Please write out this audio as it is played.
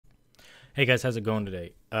Hey guys, how's it going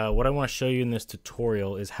today? What I want to show you in this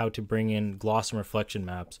tutorial is how to bring in gloss and reflection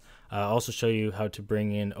maps. I'll also show you how to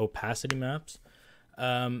bring in opacity maps.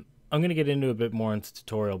 I'm going to get into a bit more in the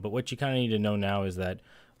tutorial, but what you kind of need to know now is that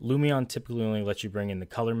Lumion typically only lets you bring in the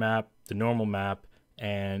color map, the normal map,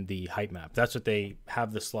 and the height map. That's what they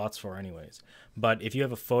have the slots for anyways. But if you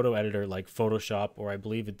have a photo editor like Photoshop, or I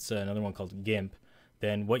believe it's another one called GIMP,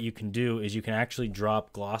 then what you can do is you can actually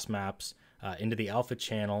drop gloss maps into the alpha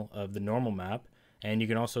channel of the normal map, and you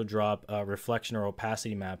can also drop reflection or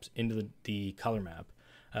opacity maps into the color map.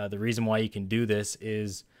 The reason why you can do this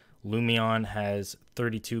is Lumion has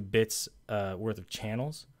 32 bits worth of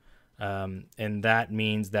channels, and that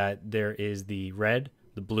means that there is the red,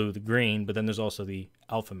 the blue, the green, but then there's also the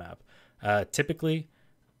alpha map. Typically,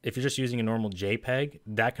 if you're just using a normal JPEG,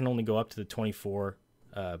 that can only go up to the 24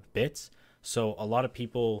 bits. So a lot of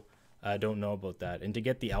people don't know about that. And to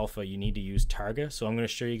get the alpha, you need to use Targa. So I'm going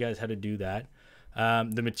to show you guys how to do that.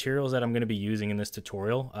 The materials that I'm going to be using in this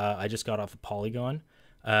tutorial, I just got off of Poliigon.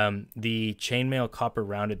 The Chainmail copper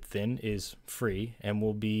rounded thin is free, and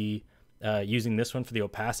we'll be using this one for the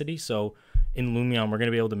opacity. So in Lumion, we're going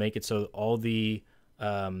to be able to make it so all of the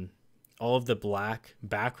black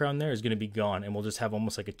background there is going to be gone, and we'll just have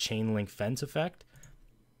almost like a chain link fence effect.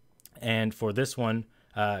 And for this one,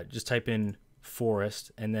 just type in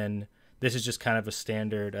forest, and then this is just kind of a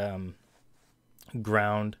standard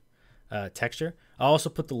ground texture. I'll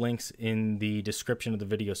also put the links in the description of the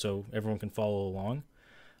video so everyone can follow along.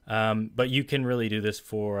 But you can really do this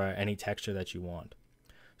for any texture that you want.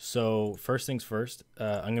 So first things first,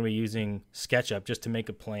 I'm going to be using Sketchup just to make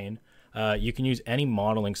a plane. You can use any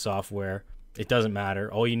modeling software. It doesn't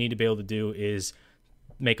matter. All you need to be able to do is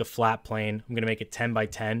make a flat plane. I'm going to make it 10 by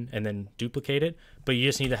 10 and then duplicate it. But you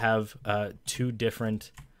just need to have two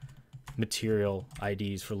different material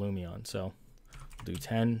IDs for Lumion. So we'll do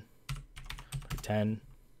 10 by 10.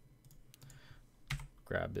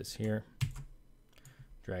 Grab this here.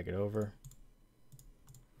 Drag it over.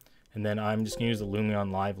 And then I'm just going to use the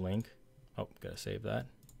Lumion live link. Oh, got to save that.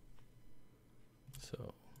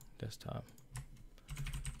 So desktop,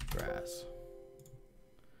 grass.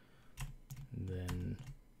 And then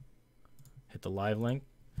hit the live link.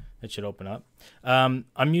 It should open up. I'm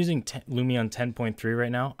using Lumion 10.3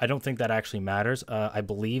 right now. I don't think that actually matters. I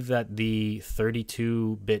believe that the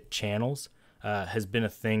 32-bit channels has been a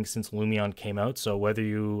thing since Lumion came out. So whether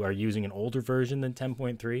you are using an older version than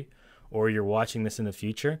 10.3 or you're watching this in the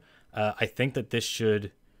future, I think that this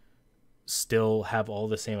should still have all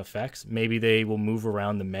the same effects. Maybe they will move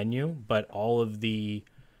around the menu, but all of the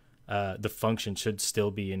function should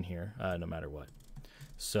still be in here no matter what.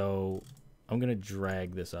 So I'm going to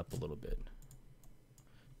drag this up a little bit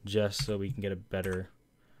just so we can get a better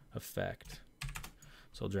effect.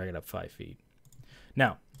 So I'll drag it up 5 feet.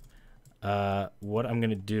 Now, what I'm going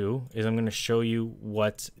to do is I'm going to show you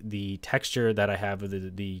what the texture that I have of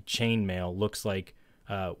the chainmail looks like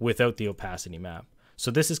without the opacity map.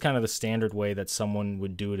 So this is kind of the standard way that someone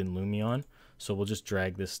would do it in Lumion. So we'll just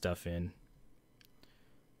drag this stuff in.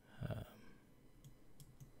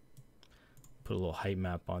 Put a little height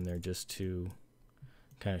map on there just to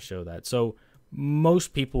kind of show that. So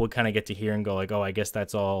most people would kind of get to here and go like, oh, I guess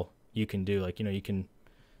that's all you can do. Like, you know, you can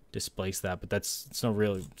displace that, but it's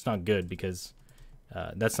not good because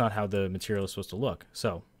that's not how the material is supposed to look.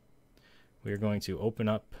 So we're going to open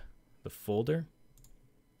up the folder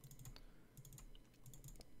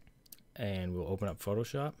and we'll open up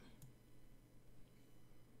Photoshop.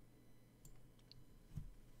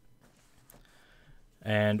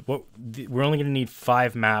 And we're only going to need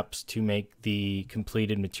 5 maps to make the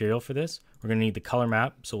completed material for this. We're going to need the color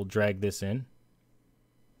map, so we'll drag this in.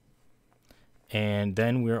 And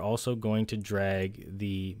then we're also going to drag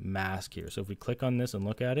the mask here. So if we click on this and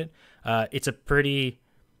look at it, it's a pretty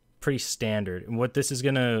standard. And what this is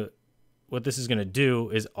gonna do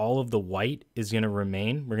is all of the white is gonna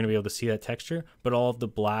remain. We're gonna be able to see that texture, but all of the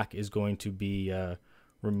black is going to be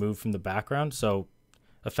removed from the background. So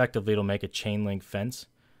effectively, it'll make a chain link fence,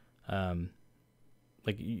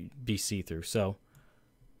 like be see-through. So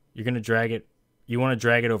you're gonna drag it. You want to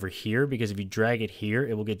drag it over here because if you drag it here,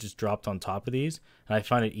 it will get just dropped on top of these. And I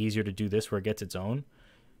find it easier to do this where it gets its own.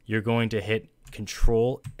 You're going to hit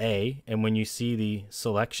Control A, and when you see the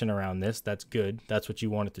selection around this, that's good. That's what you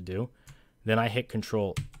want it to do. Then I hit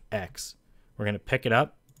Control X. We're going to pick it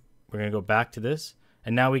up. We're going to go back to this,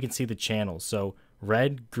 and now we can see the channels. So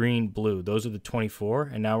red, green, blue, those are the 24,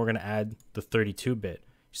 and now we're going to add the 32-bit. You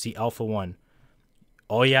see Alpha 1.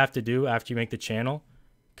 All you have to do after you make the channel,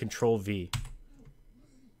 Control V.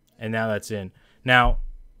 And now that's in. Now,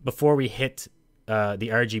 before we hit the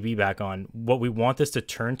RGB back on, what we want this to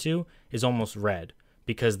turn to is almost red,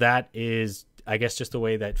 because that is, I guess, just the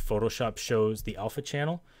way that Photoshop shows the alpha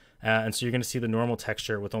channel. And so you're going to see the normal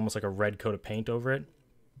texture with almost like a red coat of paint over it.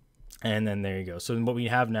 And then there you go. So what we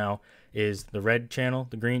have now is the red channel,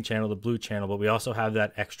 the green channel, the blue channel, but we also have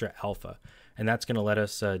that extra alpha. And that's going to let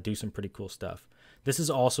us do some pretty cool stuff. This is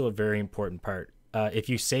also a very important part. If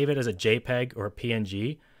you save it as a JPEG or a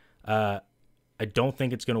PNG, I don't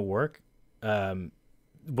think it's going to work.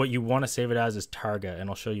 What you want to save it as is Targa, and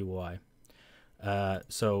I'll show you why.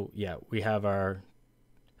 So yeah, we have our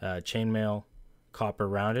chainmail copper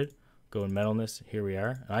rounded, go in metalness. Here we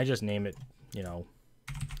are. And I just name it, you know,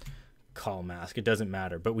 call mask. It doesn't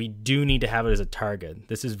matter, but we do need to have it as a Targa.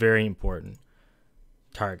 This is very important.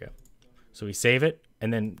 Targa. So we save it,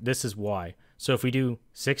 and then this is why. So if we do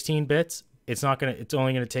 16 bits, it's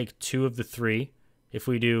only gonna take 2 of the 3. If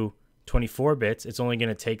we do 24 bits, it's only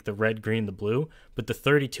gonna take the red, green, the blue, but the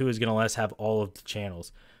 32 is gonna let us have all of the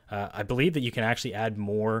channels. I believe that you can actually add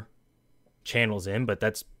more channels in, but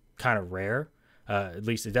that's kind of rare. At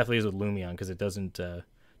least it definitely is with Lumion, because it doesn't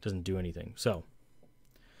do anything. So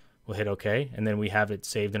we'll hit OK, and then we have it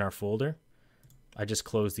saved in our folder. I just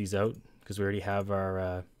closed these out because we already have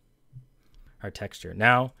our texture.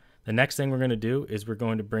 Now the next thing we're going to do is we're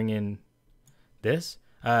going to bring in this.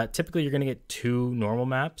 Typically you're going to get 2 normal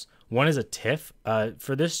maps. One is a TIFF.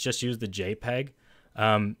 For this, just use the JPEG.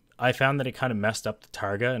 I found that it kind of messed up the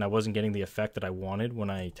Targa, and I wasn't getting the effect that I wanted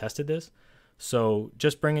when I tested this. So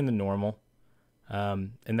just bring in the normal,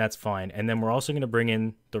 and that's fine. And then we're also going to bring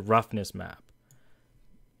in the roughness map.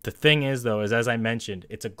 The thing is, though, is as I mentioned,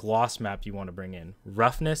 it's a gloss map you want to bring in.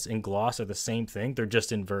 Roughness and gloss are the same thing. They're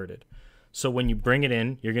just inverted. So when you bring it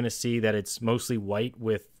in, you're going to see that it's mostly white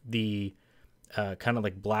with the kind of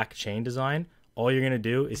like black chain design. All you're going to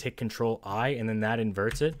do is hit Control-I, and then that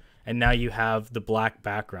inverts it. And now you have the black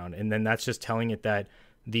background. And then that's just telling it that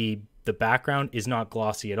the background is not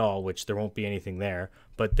glossy at all, which there won't be anything there.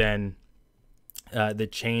 But then the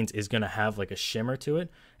chains is going to have like a shimmer to it.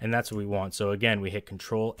 And that's what we want. So again, we hit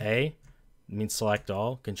Control-A, means select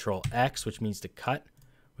all. Control-X, which means to cut.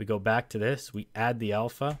 We go back to this. We add the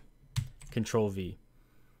alpha. Control-V.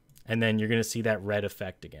 And then you're going to see that red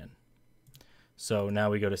effect again. So now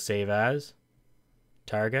we go to Save As.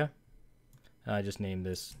 Targa. I just named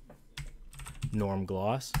this Norm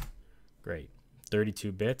Gloss. Great.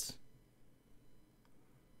 32 bits.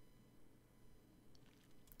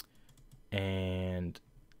 And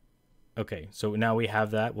okay, so now we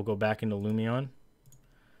have that. We'll go back into Lumion,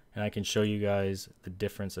 and I can show you guys the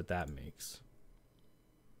difference that that makes.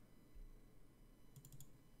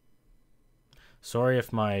 Sorry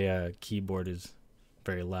if my keyboard is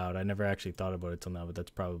very loud. I never actually thought about it till now, but that's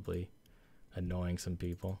probably annoying some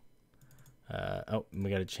people. Oh, we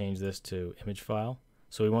got to change this to image file.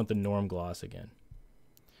 So we want the norm gloss again.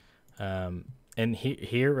 And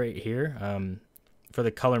here, right here, for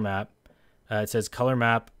the color map, it says color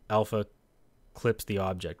map alpha clips the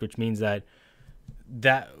object, which means that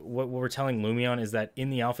what we're telling Lumion is that in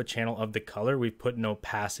the alpha channel of the color, we've put an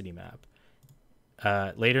opacity map.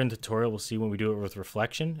 Later in the tutorial, we'll see when we do it with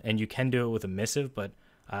reflection, and you can do it with emissive, but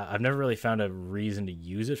I've never really found a reason to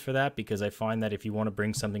use it for that, because I find that if you want to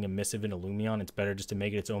bring something emissive into Lumion, it's better just to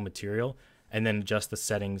make it its own material and then adjust the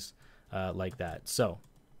settings like that. So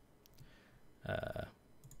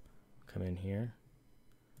come in here,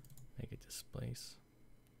 make it displace.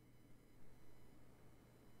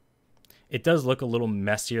 It does look a little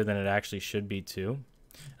messier than it actually should be too.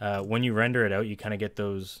 When you render it out, you kind of get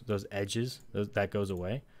those edges, that goes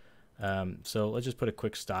away. So let's just put a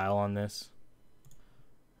quick style on this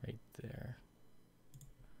right there.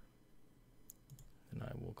 And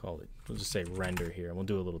I will call it, we'll just say render here, and we'll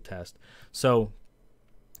do a little test. So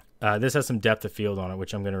this has some depth of field on it,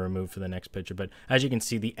 which I'm going to remove for the next picture. But as you can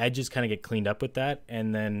see, the edges kind of get cleaned up with that.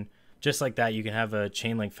 And then just like that, you can have a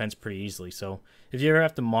chain link fence pretty easily. So if you ever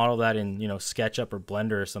have to model that in, you know, Sketchup or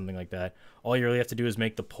Blender or something like that, all you really have to do is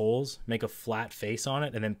make the poles, make a flat face on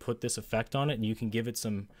it, and then put this effect on it, and you can give it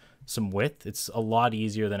some width. It's a lot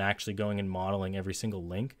easier than actually going and modeling every single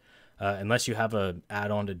link. Unless you have a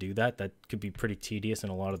add-on to do that, that could be pretty tedious in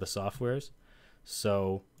a lot of the softwares.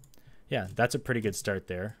 So yeah, that's a pretty good start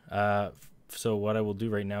there. So what I will do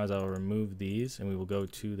right now is I'll remove these, and we will go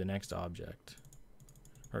to the next object,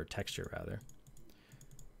 or texture rather.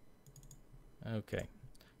 Okay,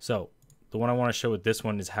 so the one I want to show with this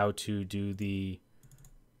one is how to do the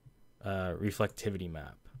reflectivity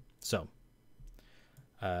map. So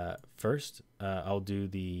first I'll do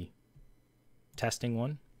the testing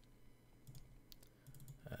one.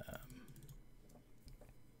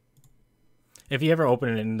 if you ever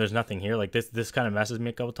open it and there's nothing here, like this kind of messes me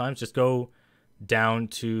a couple times, just go down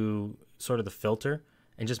to sort of the filter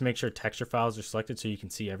and just make sure texture files are selected so you can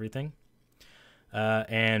see everything.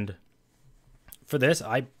 And for this,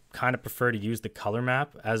 I kind of prefer to use the color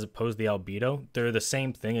map as opposed to the albedo. They're the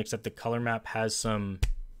same thing, except the color map has some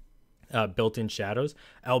built-in shadows.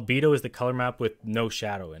 Albedo is the color map with no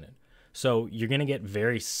shadow in it. So you're going to get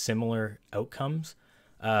very similar outcomes.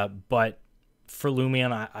 But for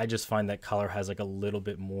Lumion, I just find that color has like a little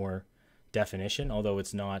bit more definition, although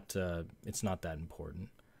it's not that important.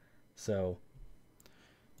 So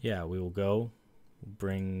yeah, we will go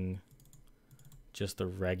bring just the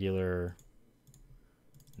regular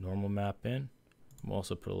normal map in. We'll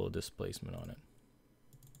also put a little displacement on it.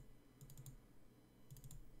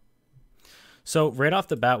 So right off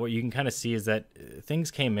the bat, what you can kind of see is that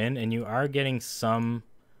things came in and you are getting some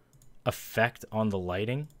effect on the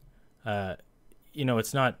lighting. You know,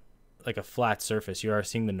 it's not like a flat surface. You are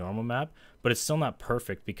seeing the normal map, but it's still not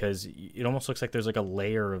perfect because it almost looks like there's like a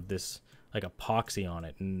layer of this like epoxy on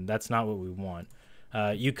it, and that's not what we want.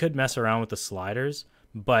 You could mess around with the sliders,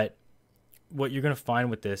 but what you're going to find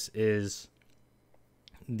with this is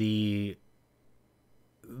the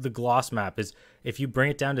gloss map is if you bring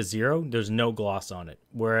it down to 0, there's no gloss on it.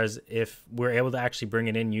 Whereas if we're able to actually bring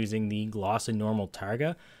it in using the gloss and normal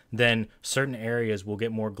targa, then certain areas will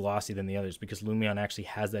get more glossy than the others because Lumion actually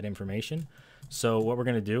has that information. So what we're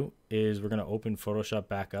going to do is we're going to open Photoshop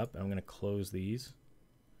back up, and I'm going to close these.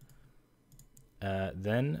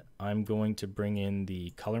 Then I'm going to bring in the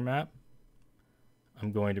color map.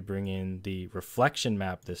 I'm going to bring in the reflection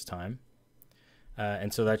map this time.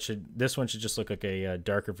 And so this one should just look like a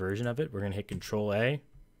darker version of it. We're going to hit Control A,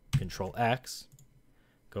 Control X,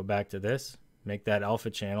 go back to this, make that alpha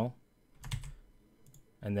channel,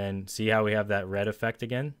 and then see how we have that red effect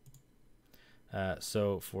again.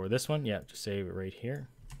 So for this one, yeah, just save it right here.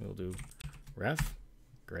 We'll do ref,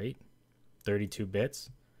 great, 32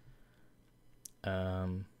 bits.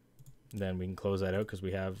 Then we can close that out because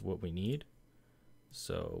we have what we need.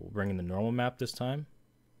 So we'll bring in the normal map this time.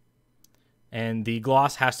 And the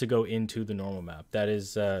gloss has to go into the normal map. That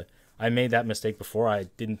is, I made that mistake before. I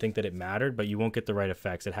didn't think that it mattered, but you won't get the right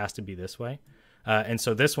effects. It has to be this way. And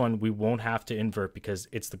so this one, we won't have to invert because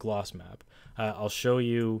it's the gloss map. I'll show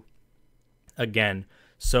you again.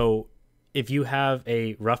 So if you have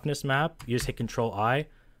a roughness map, you just hit Control I.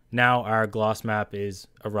 Now our gloss map is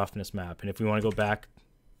a roughness map. And if we want to go back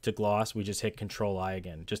to gloss, we just hit Control I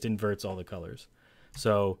again. Just inverts all the colors.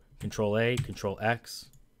 So Control A, Control X.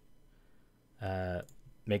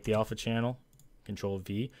 Make the alpha channel, Control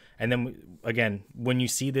V, and then again, when you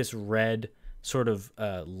see this red sort of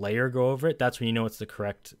layer go over it, that's when you know it's the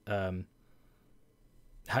correct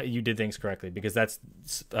how you did things correctly, because that's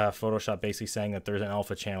Photoshop basically saying that there's an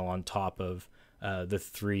alpha channel on top of the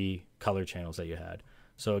 3 color channels that you had.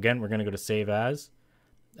 So again, we're going to go to Save As,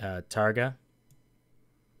 Targa.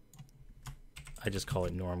 I just call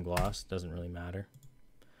it Norm Gloss, doesn't really matter.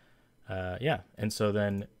 Yeah, and so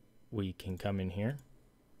then we can come in here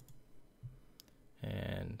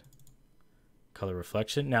and color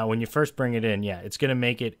reflection. Now, when you first bring it in, yeah, it's going to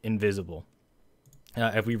make it invisible.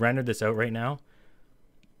 If we rendered this out right now,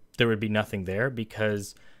 there would be nothing there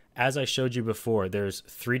because, as I showed you before, there's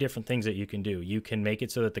 3 different things that you can do. You can make it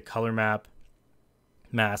so that the color map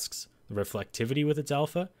masks the reflectivity with its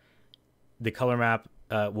alpha. The color map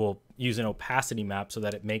will use an opacity map so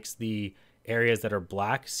that it makes the areas that are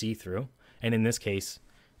black see-through. And in this case,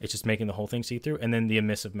 it's just making the whole thing see-through. And then the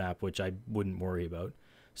emissive map, which I wouldn't worry about.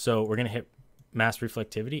 So we're going to hit mask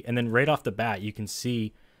reflectivity. And then right off the bat, you can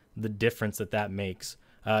see the difference that makes.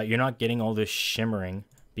 You're not getting all this shimmering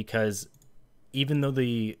because even though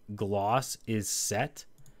the gloss is set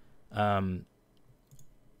in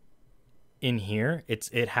here,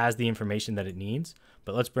 it has the information that it needs.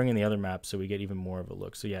 But let's bring in the other map so we get even more of a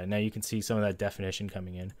look. So yeah, now you can see some of that definition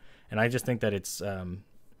coming in. And I just think that it's...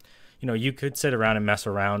 you know, you could sit around and mess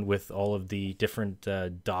around with all of the different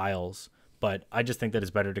dials, but I just think that it's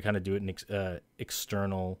better to kind of do it in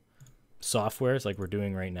external softwares like we're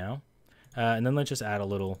doing right now. And then let's just add a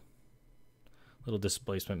little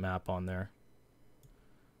displacement map on there.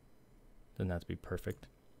 Then that'd be perfect.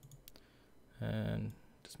 And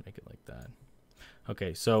just make it like that.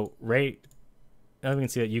 Okay, so right now we can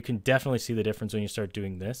see that you can definitely see the difference when you start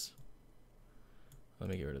doing this. Let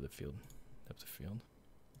me get rid of the field, depth of field.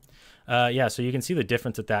 Yeah, so you can see the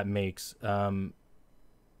difference that makes. I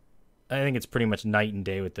think it's pretty much night and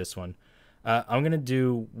day with this one. I'm going to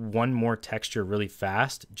do one more texture really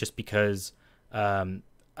fast just because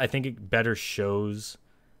I think it better shows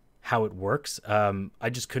how it works. I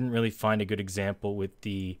just couldn't really find a good example with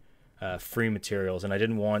the free materials, and I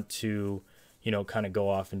didn't want to, you know, kind of go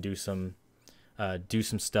off and do some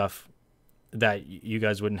stuff that you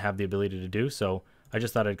guys wouldn't have the ability to do. So I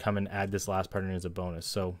just thought I'd come and add this last part in as a bonus.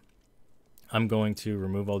 So I'm going to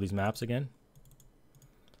remove all these maps again.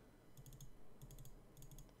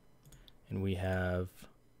 And we have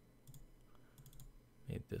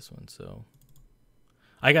made this one. So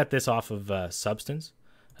I got this off of Substance.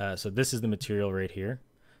 So this is the material right here.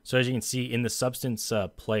 So as you can see in the Substance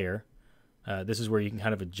player, this is where you can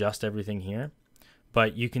kind of adjust everything here.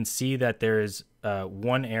 But you can see that there's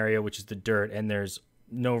one area, which is the dirt, and there's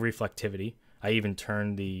no reflectivity. I even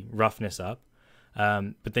turned the roughness up.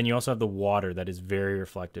 But then you also have the water that is very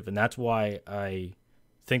reflective. And that's why I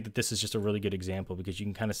think that this is just a really good example, because you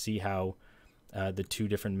can kind of see how the two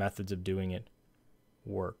different methods of doing it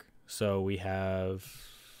work. So we have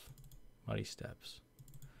muddy steps,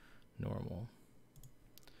 normal.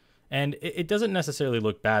 And it doesn't necessarily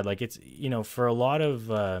look bad. Like, it's, you know, for a lot of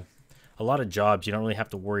jobs, you don't really have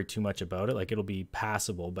to worry too much about it. Like, it'll be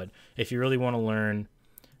passable. But if you really want to learn,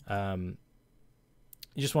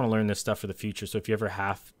 you just want to learn this stuff for the future. So if you ever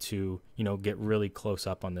have to, you know, get really close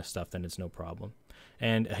up on this stuff, then it's no problem.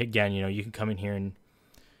 And again, you know, you can come in here and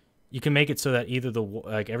you can make it so that either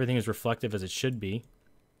like everything is reflective as it should be.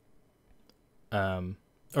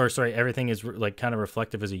 Or sorry, everything is like kind of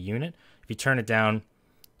reflective as a unit. If you turn it down,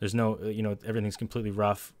 there's no, you know, everything's completely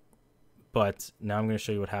rough. But now I'm going to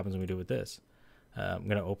show you what happens when we do it with this. I'm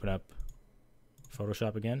going to open up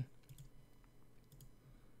Photoshop again.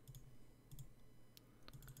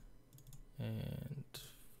 And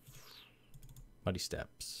muddy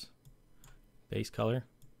steps, base color,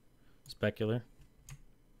 specular.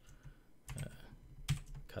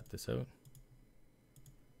 Cut this out.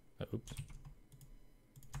 Oops.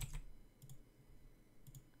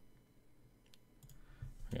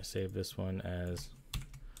 I'm gonna save this one as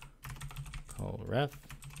call ref.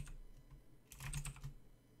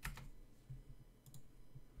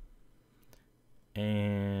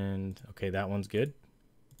 And okay, that one's good.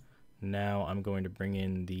 Now I'm going to bring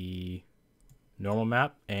in the normal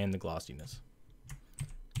map and the glossiness.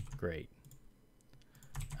 Great.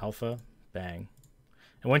 Alpha, bang.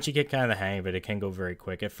 And once you get kind of the hang of it, it can go very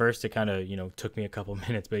quick. At first, it kind of, you know, took me a couple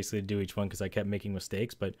minutes basically to do each one because I kept making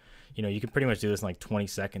mistakes. But, you know, you can pretty much do this in like 20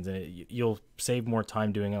 seconds, and you'll save more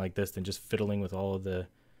time doing it like this than just fiddling with all of the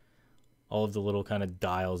little kind of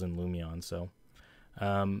dials in Lumion. So,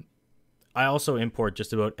 I also import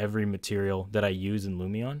just about every material that I use in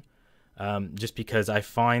Lumion, just because I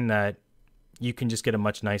find that you can just get a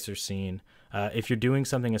much nicer scene. If you're doing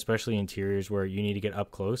something, especially interiors where you need to get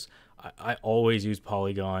up close, I always use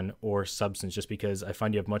Poliigon or Substance, just because I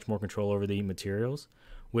find you have much more control over the materials.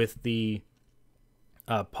 With the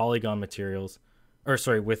Poliigon materials, or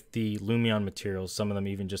sorry, with the Lumion materials, some of them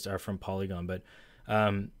even just are from Poliigon. But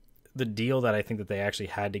the deal that I think that they actually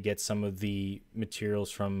had to get some of the materials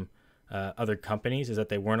from other companies is that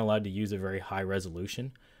they weren't allowed to use a very high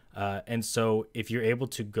resolution. And so if you're able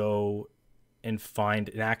to go and find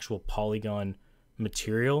an actual Poliigon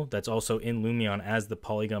material that's also in Lumion as the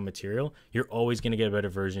Poliigon material, you're always going to get a better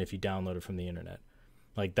version if you download it from the internet.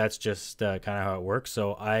 Like, that's just kind of how it works.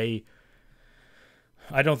 So I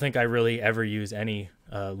don't think I really ever use any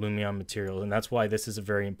Lumion materials, and that's why this is a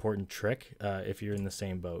very important trick if you're in the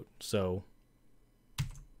same boat. So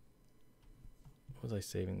what was I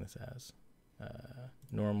saving this as?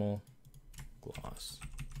 Normal, gloss.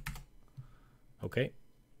 Okay.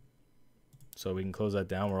 So we can close that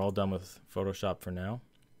down. We're all done with Photoshop for now.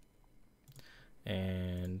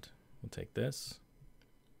 And we'll take this.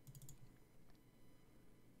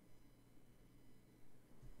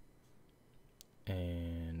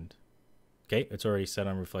 And okay, it's already set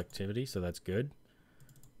on reflectivity, so that's good.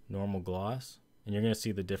 Normal gloss. And you're going to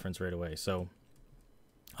see the difference right away. So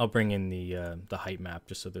I'll bring in the height map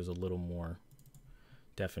just so there's a little more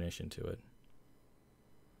definition to it.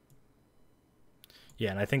 Yeah,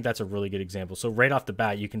 and I think that's a really good example. So right off the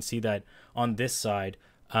bat, you can see that on this side,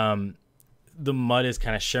 the mud is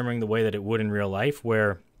kind of shimmering the way that it would in real life,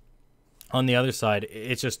 where on the other side,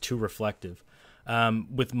 it's just too reflective.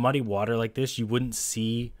 With muddy water like this, you wouldn't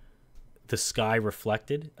see the sky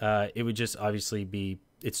reflected. It would just obviously be,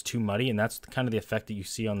 it's too muddy, and that's kind of the effect that you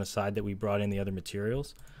see on the side that we brought in the other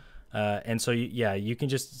materials. And so, yeah, you can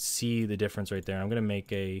just see the difference right there. I'm going to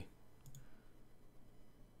make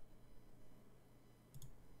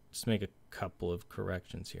just make a couple of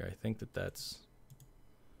corrections here. I think that's...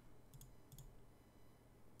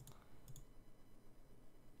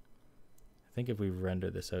 I think if we render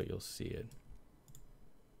this out, you'll see it.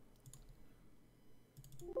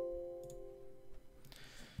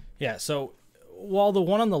 Yeah, so while the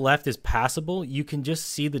one on the left is passable, you can just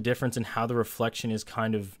see the difference in how the reflection is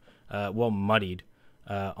kind of, muddied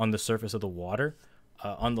on the surface of the water.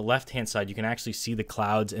 On the left-hand side, you can actually see the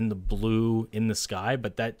clouds and the blue in the sky,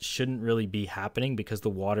 but that shouldn't really be happening because the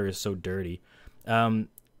water is so dirty.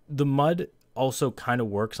 The mud also kind of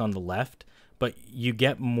works on the left, but you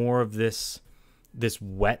get more of this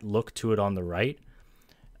wet look to it on the right.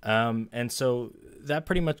 And so that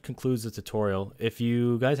pretty much concludes the tutorial. If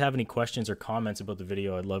you guys have any questions or comments about the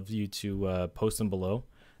video, I'd love you to post them below.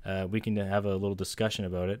 We can have a little discussion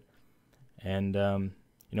about it. And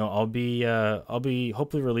I'll be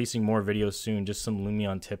hopefully releasing more videos soon, just some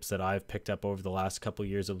Lumion tips that I've picked up over the last couple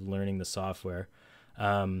years of learning the software.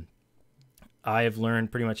 I have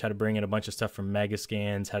learned pretty much how to bring in a bunch of stuff from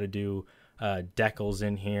Megascans, how to do decals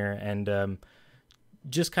in here, and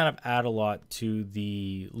just kind of add a lot to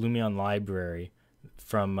the Lumion library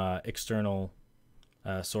from external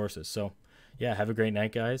sources. So yeah, have a great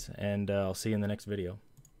night, guys, and I'll see you in the next video.